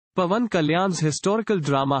Pawan Kalyan's historical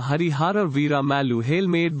drama Hari Hara Veera Mallu,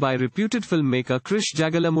 helmed by reputed filmmaker Krish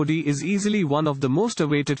Jagarlamudi, is easily one of the most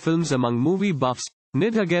awaited films among movie buffs.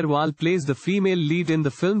 Nidhhi Agerwal plays the female lead in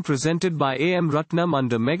the film, presented by A M Rathnam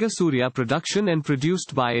under Mega Surya Production and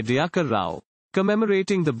produced by A.Dayakar Rao.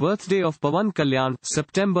 Commemorating the birthday of Pawan Kalyan,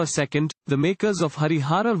 September 2nd, the makers of Hari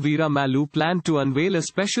Hara Veera Mallu plan to unveil a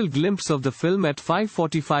special glimpse of the film at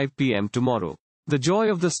 5:45 p.m. tomorrow. The joy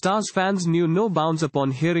of the star's fans knew no bounds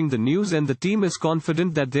upon hearing the news, and the team is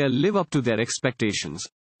confident that they'll live up to their expectations.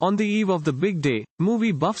 On the eve of the big day,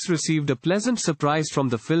 movie buffs received a pleasant surprise from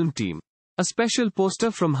the film team. A special poster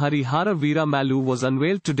from Hari Hara Veera Mallu was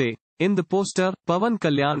unveiled today. In the poster, Pawan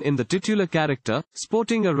Kalyan, in the titular character,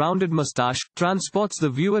 sporting a rounded moustache, transports the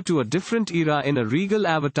viewer to a different era in a regal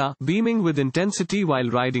avatar, beaming with intensity while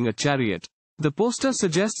riding a chariot. The poster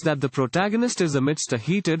suggests that the protagonist is amidst a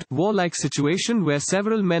heated, warlike situation where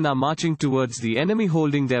several men are marching towards the enemy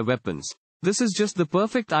holding their weapons. This is just the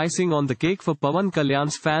perfect icing on the cake for Pawan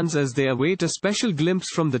Kalyan's fans as they await a special glimpse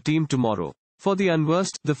from the team tomorrow. For the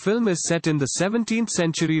unversed, the film is set in the 17th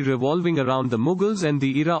century, revolving around the Mughals and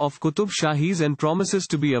the era of Qutub Shahis, and promises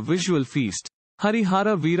to be a visual feast. Hari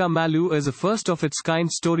Hara Veera Mallu is a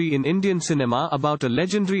first-of-its-kind story in Indian cinema about a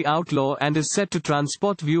legendary outlaw and is set to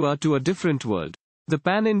transport viewer to a different world. The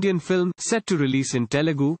pan-Indian film, set to release in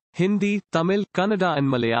Telugu, Hindi, Tamil, Kannada and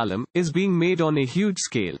Malayalam, is being made on a huge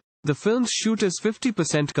scale. The film's shoot is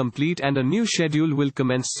 50% complete and a new schedule will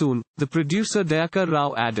commence soon, the producer A.Dayakar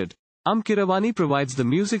Rao added. Kiravani provides the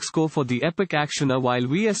music score for the epic actioner while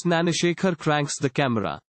V.S. Nanashekhar cranks the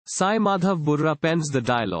camera. Sai Madhav Burra pens the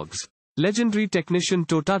dialogues. Legendary technician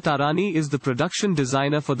Tota Tharani is the production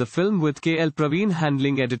designer for the film, with K.L. Praveen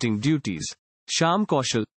handling editing duties. Shyam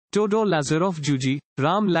Kaushal, Todo Lazarov Juji,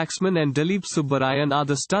 Ram Lakshman and Dileep Subbarayan are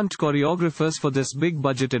the stunt choreographers for this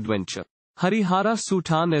big-budget adventure. Hari Hara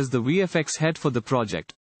Suthan is the VFX head for the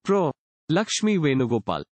project. Pro. Lakshmi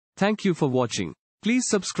Venugopal. Thank you for watching. Please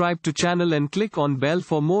subscribe to channel and click on bell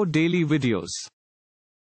for more daily videos.